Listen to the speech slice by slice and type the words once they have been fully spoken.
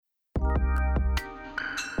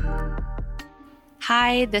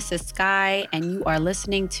Hi, this is Sky, and you are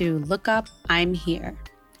listening to Look Up, I'm Here.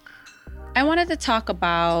 I wanted to talk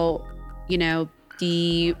about,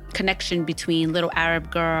 the connection between Little Arab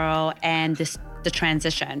Girl and the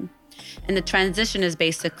transition. And the transition is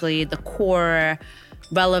basically the core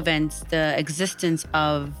relevance, the existence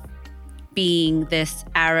of being this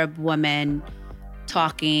Arab woman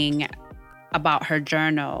talking about her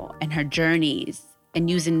journal and her journeys and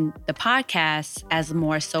using the podcast as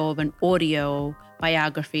more so of an audio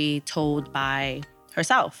biography told by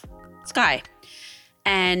herself, Sky.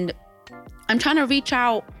 And I'm trying to reach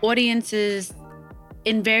out audiences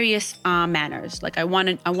in various manners. Like I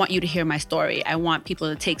want you to hear my story. I want people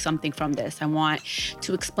to take something from this. I want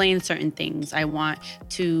to explain certain things. I want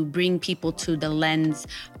to bring people to the lens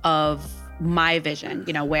of my vision,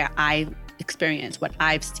 where I experienced, what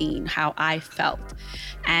I've seen, how I felt.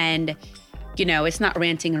 And it's not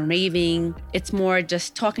ranting and raving. It's more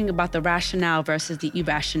just talking about the rationale versus the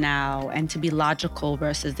irrationale and to be logical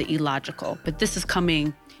versus the illogical. But this is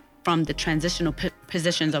coming from the transitional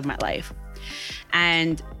positions of my life.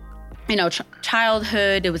 And,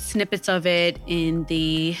 childhood, there was snippets of it in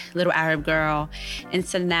the Little Arab Girl. And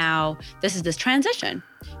so now this is this transition,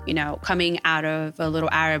 coming out of a little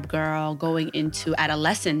Arab girl, going into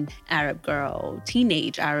adolescent Arab girl,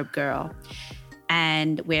 teenage Arab girl.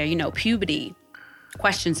 And where, puberty,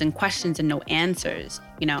 questions and no answers.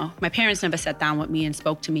 My parents never sat down with me and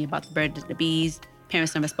spoke to me about the birds and the bees.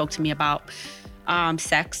 Parents never spoke to me about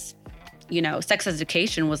sex. Sex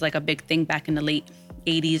education was like a big thing back in the late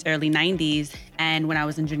 80s, early 90s. And when I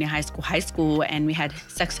was in junior high school, and we had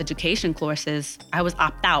sex education courses, I was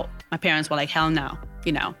opt out. My parents were like, hell no,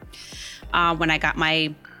 When I got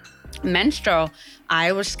my menstrual,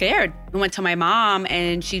 I was scared. I went to my mom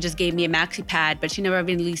and she just gave me a maxi pad, but she never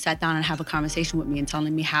really sat down and have a conversation with me and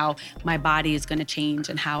telling me how my body is going to change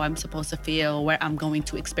and how I'm supposed to feel, what I'm going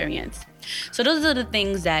to experience. So those are the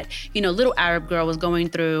things that, little Arab girl was going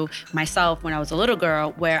through myself when I was a little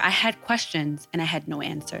girl, where I had questions and I had no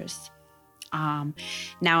answers. Now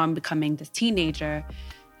I'm becoming this teenager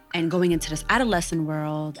and going into this adolescent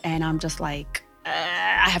world, and I'm just like,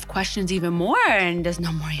 I have questions even more and there's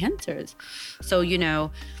no more answers. So,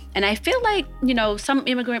 and I feel like, some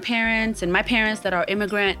immigrant parents and my parents that are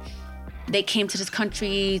immigrant, they came to this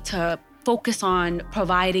country to focus on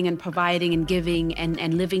providing and giving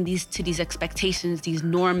and living these expectations, these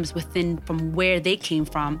norms within from where they came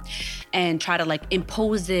from, and try to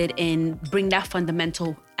impose it and bring that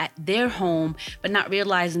fundamental at their home, but not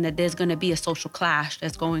realizing that there's going to be a social clash.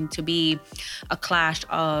 There's going to be a clash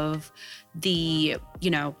of this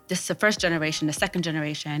is the first generation, the second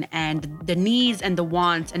generation, and the needs and the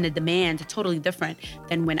wants and the demands are totally different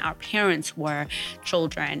than when our parents were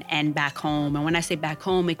children and back home. And when I say back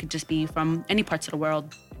home, it could just be from any parts of the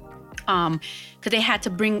world. Because they had to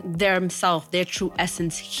bring themselves, their true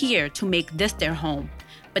essence here to make this their home.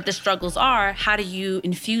 But the struggles are, how do you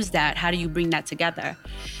infuse that? How do you bring that together?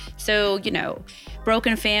 So,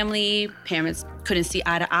 broken family, parents couldn't see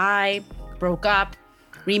eye to eye, broke up,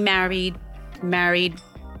 remarried, married,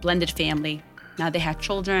 blended family. Now they have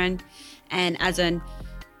children. And as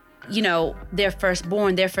their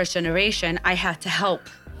firstborn, their first generation, I had to help,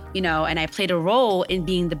 and I played a role in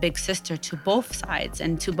being the big sister to both sides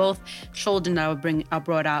and to both children that are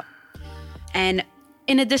brought up. And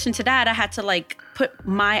in addition to that, I had to put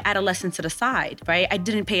my adolescence to the side, right? I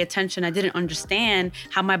didn't pay attention. I didn't understand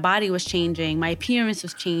how my body was changing. My appearance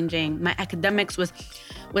was changing. My academics was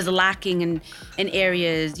lacking in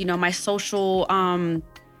areas. My social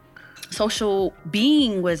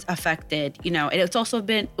being was affected.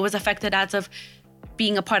 It was affected as of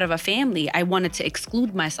being a part of a family. I wanted to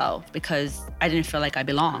exclude myself because I didn't feel like I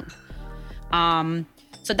belonged.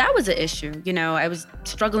 So that was an issue. I was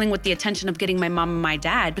struggling with the attention of getting my mom and my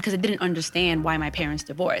dad because I didn't understand why my parents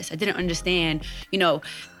divorced. I didn't understand,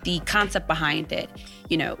 the concept behind it.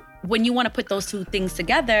 When you want to put those two things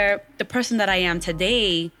together, the person that I am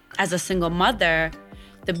today as a single mother,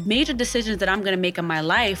 the major decisions that I'm going to make in my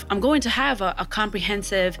life, I'm going to have a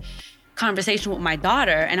comprehensive conversation with my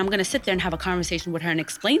daughter, and I'm going to sit there and have a conversation with her and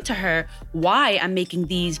explain to her why I'm making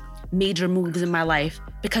these major moves in my life,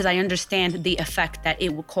 because I understand the effect that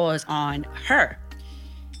it will cause on her.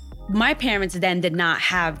 My parents then did not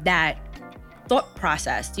have that thought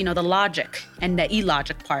process, the logic and the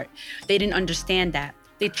illogic part. They didn't understand that.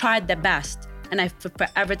 They tried their best, and I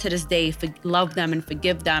forever to this day love them and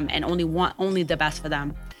forgive them and want only the best for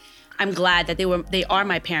them. I'm glad that they are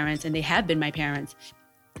my parents and they have been my parents,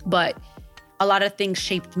 but a lot of things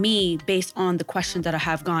shaped me based on the questions that I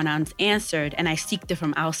have gone unanswered, and I seek them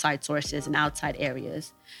from outside sources and outside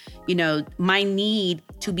areas. My need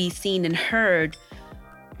to be seen and heard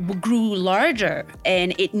grew larger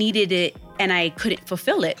and it needed it and I couldn't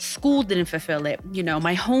fulfill it. School didn't fulfill it.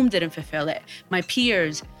 My home didn't fulfill it. My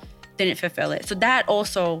peers didn't fulfill it. So that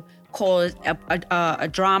also caused a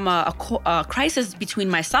drama, a crisis between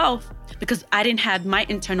myself because I didn't have my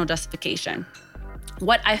internal justification.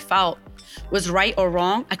 What I felt was right or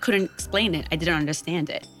wrong, I couldn't explain it. I didn't understand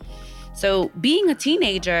it. So being a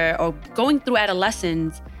teenager or going through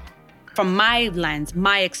adolescence from my lens,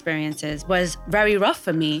 my experiences was very rough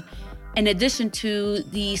for me, in addition to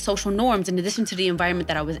the social norms, in addition to the environment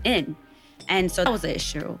that I was in. And so that was the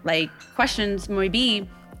issue. Like, questions maybe,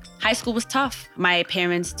 high school was tough. My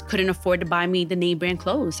parents couldn't afford to buy me the name brand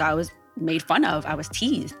clothes. So I was made fun of. I was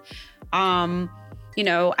teased.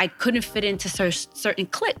 I couldn't fit into certain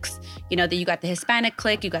cliques. That you got the Hispanic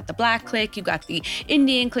clique, you got the Black clique, you got the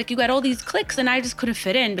Indian clique, you got all these cliques, and I just couldn't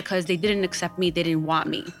fit in because they didn't accept me, they didn't want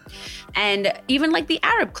me. And even like the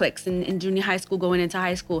Arab cliques in junior high school, going into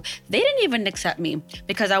high school, they didn't even accept me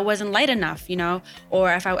because I wasn't light enough,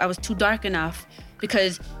 or if I was too dark enough.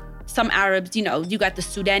 Because some Arabs, you got the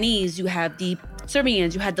Sudanese, you have the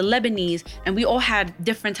Syrians, you had the Lebanese, and we all had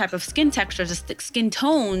different type of skin textures, skin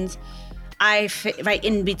tones. I fit right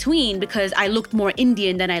in between because I looked more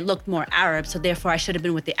Indian than I looked more Arab. So therefore I should have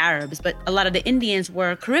been with the Arabs. But a lot of the Indians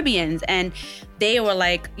were Caribbeans and they were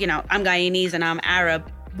like, I'm Guyanese and I'm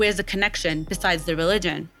Arab. Where's the connection besides the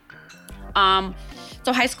religion? So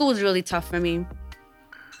high school was really tough for me.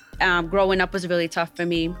 Growing up was really tough for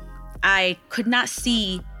me. I could not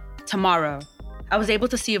see tomorrow. I was able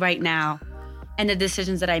to see right now. And the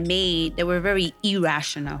decisions that I made, they were very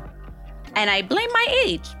irrational. And I blame my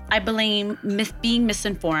age. I blame being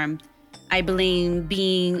misinformed. I blame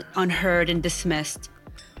being unheard and dismissed.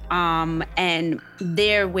 And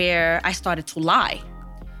there where I started to lie.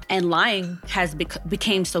 And lying has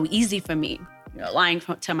became so easy for me. Lying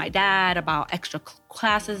to my dad about extra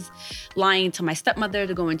classes, lying to my stepmother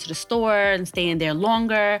to go into the store and stay in there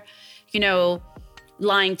longer,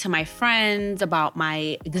 lying to my friends about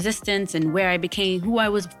my existence and where I became, who I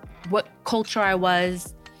was, what culture I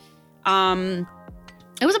was.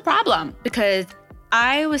 It was a problem because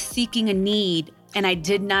I was seeking a need and I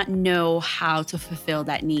did not know how to fulfill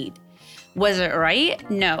that need. Was it right?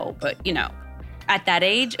 No, but at that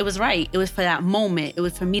age, it was right. It was for that moment. It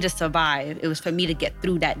was for me to survive. It was for me to get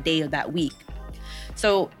through that day or that week.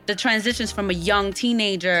 So the transitions from a young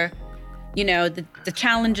teenager, the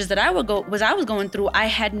challenges that I was going through, I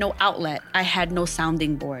had no outlet. I had no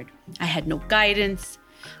sounding board. I had no guidance.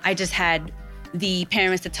 I just had the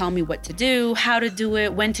parents to tell me what to do, how to do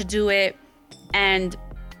it, when to do it. And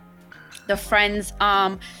the friends,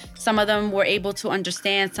 some of them were able to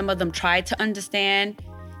understand, some of them tried to understand.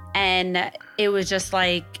 And it was just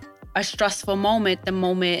like a stressful moment, the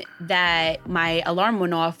moment that my alarm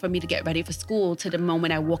went off for me to get ready for school to the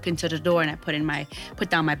moment I walk into the door and I put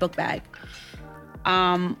down my book bag.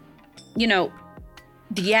 The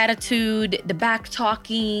attitude, the back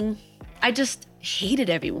talking, I just hated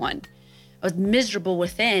everyone. I was miserable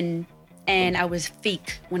within and I was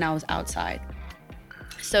fake when I was outside.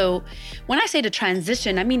 So when I say the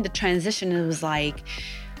transition, I mean the transition, it was like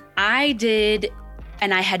I did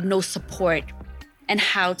and I had no support in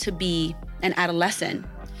how to be an adolescent.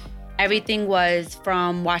 Everything was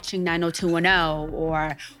from watching 90210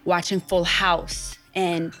 or watching Full House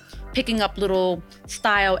and picking up little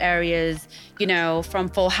style areas, from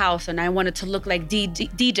Full House. And I wanted to look like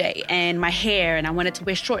DJ and my hair, and I wanted to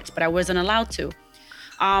wear shorts, but I wasn't allowed to.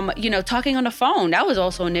 Talking on the phone, that was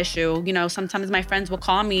also an issue. Sometimes my friends will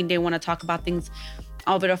call me and they want to talk about things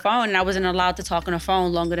over the phone, and I wasn't allowed to talk on the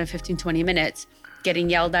phone longer than 15, 20 minutes, getting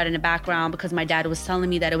yelled at in the background because my dad was telling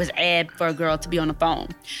me that it was eb for a girl to be on the phone.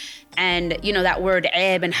 And, that word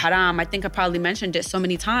eb and haram, I think I probably mentioned it so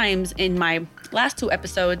many times in my last 2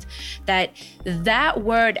 episodes that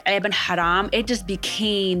word eb and haram, it just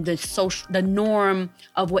became the norm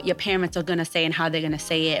of what your parents are going to say and how they're going to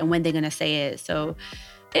say it and when they're going to say it. So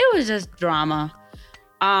it was just drama.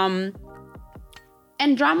 And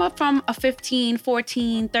drama from a 15,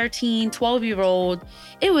 14, 13, 12-year-old,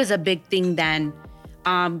 it was a big thing then.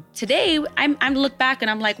 Today, I'm look back and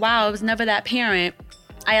I'm like, wow, I was never that parent.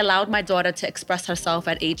 I allowed my daughter to express herself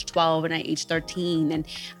at age 12 and at age 13. And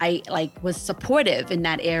I was supportive in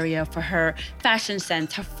that area for her fashion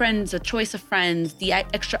sense, her friends, the choice of friends, the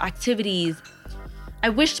extra activities. I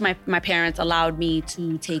wished my parents allowed me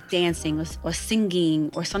to take dancing or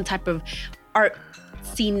singing or some type of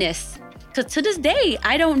artsiness. Because to this day,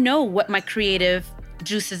 I don't know what my creative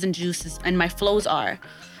juices and my flows are,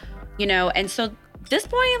 And so this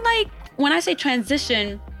point, when I say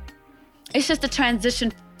transition, it's just a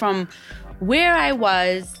transition from where I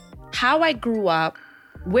was, how I grew up,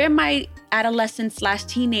 where my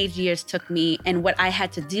adolescent/teenage years took me and what I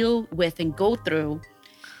had to deal with and go through.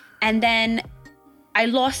 And then I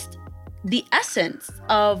lost the essence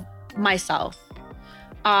of myself.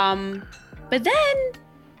 But then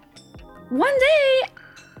one day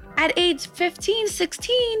at age 15,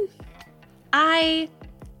 16, I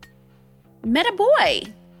met a boy,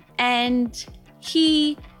 and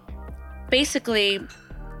he basically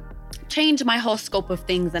changed my whole scope of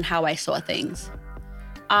things and how I saw things.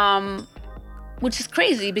 Which is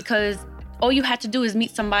crazy because all you had to do is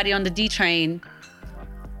meet somebody on the D train,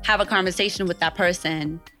 have a conversation with that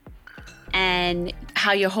person, and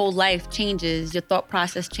how your whole life changes, your thought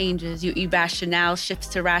process changes, your irrationale shifts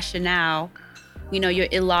to rationale, your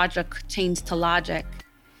illogic changes to logic.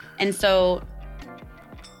 And so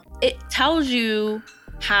it tells you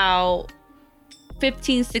how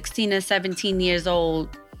 15, 16, and 17 years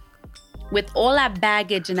old, with all that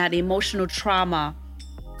baggage and that emotional trauma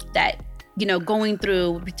that, going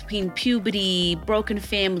through between puberty, broken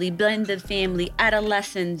family, blended family,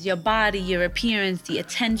 adolescence, your body, your appearance, the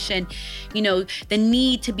attention, the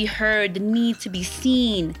need to be heard, the need to be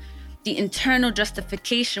seen, the internal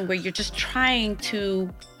justification where you're just trying to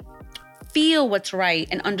feel what's right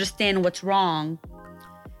and understand what's wrong.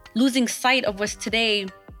 Losing sight of what's today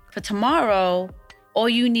for tomorrow, all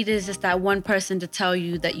you need is just that one person to tell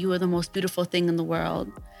you that you are the most beautiful thing in the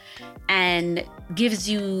world, and gives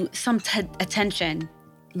you some attention,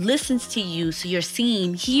 listens to you so you're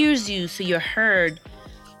seen, hears you so you're heard,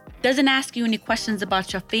 doesn't ask you any questions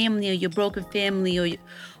about your family or your broken family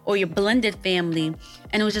or your blended family,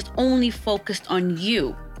 and it was just only focused on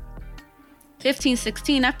you. 15,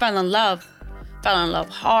 16, I fell in love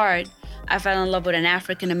hard. I fell in love with an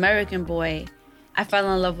African-American boy. I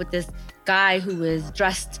fell in love with this guy who was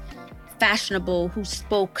dressed fashionable, who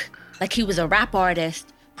spoke like he was a rap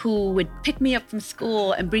artist, who would pick me up from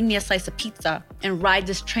school and bring me a slice of pizza and ride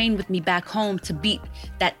this train with me back home to beat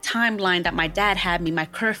that timeline that my dad had me, my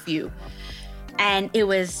curfew. And it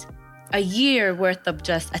was a year worth of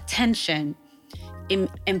just attention,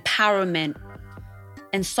 empowerment,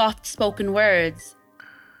 and soft-spoken words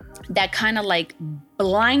that kind of like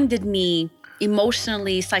blinded me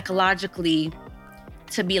emotionally, psychologically,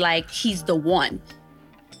 to be like, he's the one.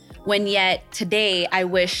 When yet today, I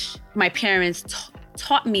wish my parents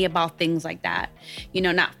taught me about things like that,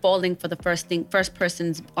 not falling for the first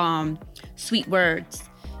person's sweet words.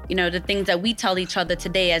 The things that we tell each other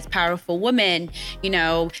today as powerful women,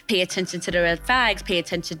 pay attention to the red flags, pay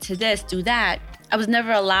attention to this, do that. I was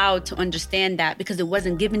never allowed to understand that because it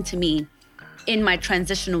wasn't given to me in my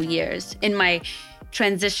transitional years, in my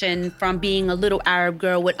transition from being a little Arab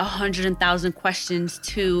girl with 100,000 questions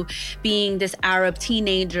to being this Arab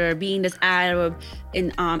teenager, being this Arab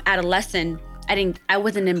adolescent. I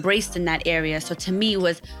wasn't embraced in that area. So to me, it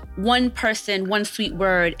was one person, one sweet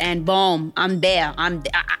word, and boom, I'm there. I'm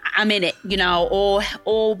in it,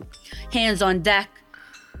 all hands on deck.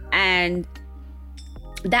 And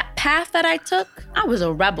that path that I took, I was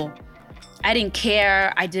a rebel. I didn't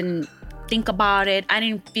care. I didn't think about it. I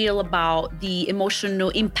didn't feel about the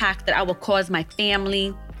emotional impact that I would cause my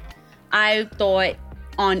family. I thought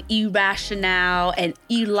on irrational and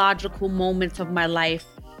illogical moments of my life.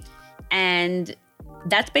 And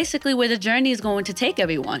that's basically where the journey is going to take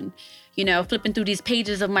everyone. Flipping through these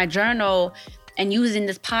pages of my journal and using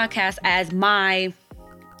this podcast as my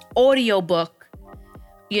audiobook,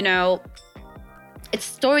 it's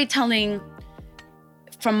storytelling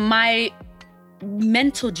from my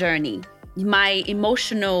mental journey, my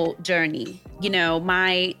emotional journey,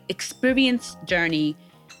 my experience journey,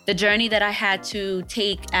 the journey that I had to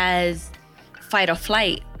take as fight or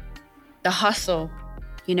flight, the hustle,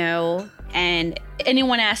 and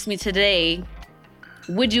anyone asked me today,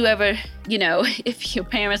 would you ever, if your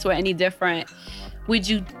parents were any different, would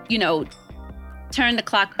you, turn the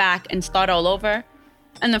clock back and start all over?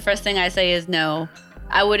 And the first thing I say is no,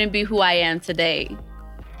 I wouldn't be who I am today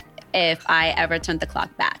if I ever turned the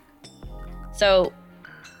clock back. So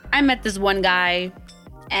I met this one guy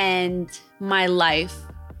and my life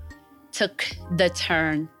took the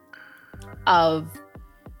turn of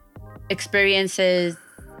experiences,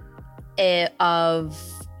 of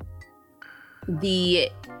the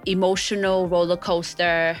emotional roller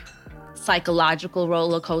coaster, psychological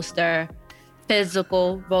roller coaster,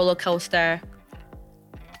 physical roller coaster.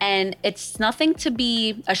 And it's nothing to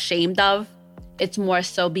be ashamed of. It's more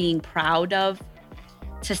so being proud of,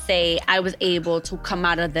 to say I was able to come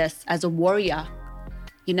out of this as a warrior,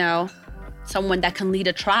 someone that can lead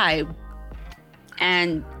a tribe.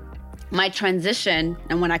 And my transition,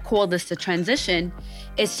 and when I call this the transition,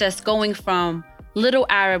 it's just going from little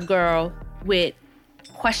Arab girl with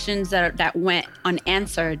questions that went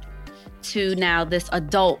unanswered to now this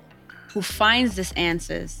adult who finds these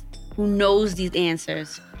answers, who knows these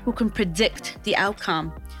answers, who can predict the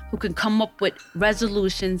outcome, who can come up with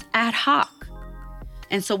resolutions ad hoc.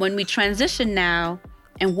 And so when we transition now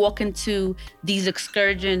and walk into these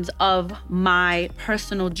excursions of my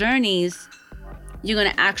personal journeys, you're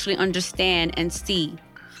gonna actually understand and see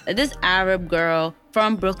that this Arab girl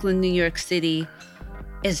from Brooklyn, New York City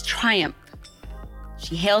is triumph.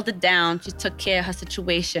 She held it down, she took care of her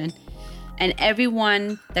situation, and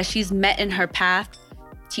everyone that she's met in her path,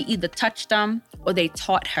 she either touched them or they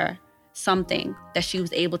taught her something that she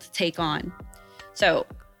was able to take on. So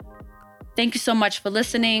thank you so much for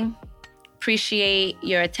listening. Appreciate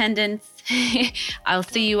your attendance. I'll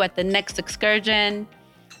see you at the next excursion,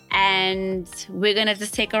 and we're gonna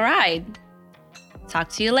just take a ride. Talk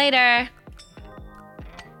to you later.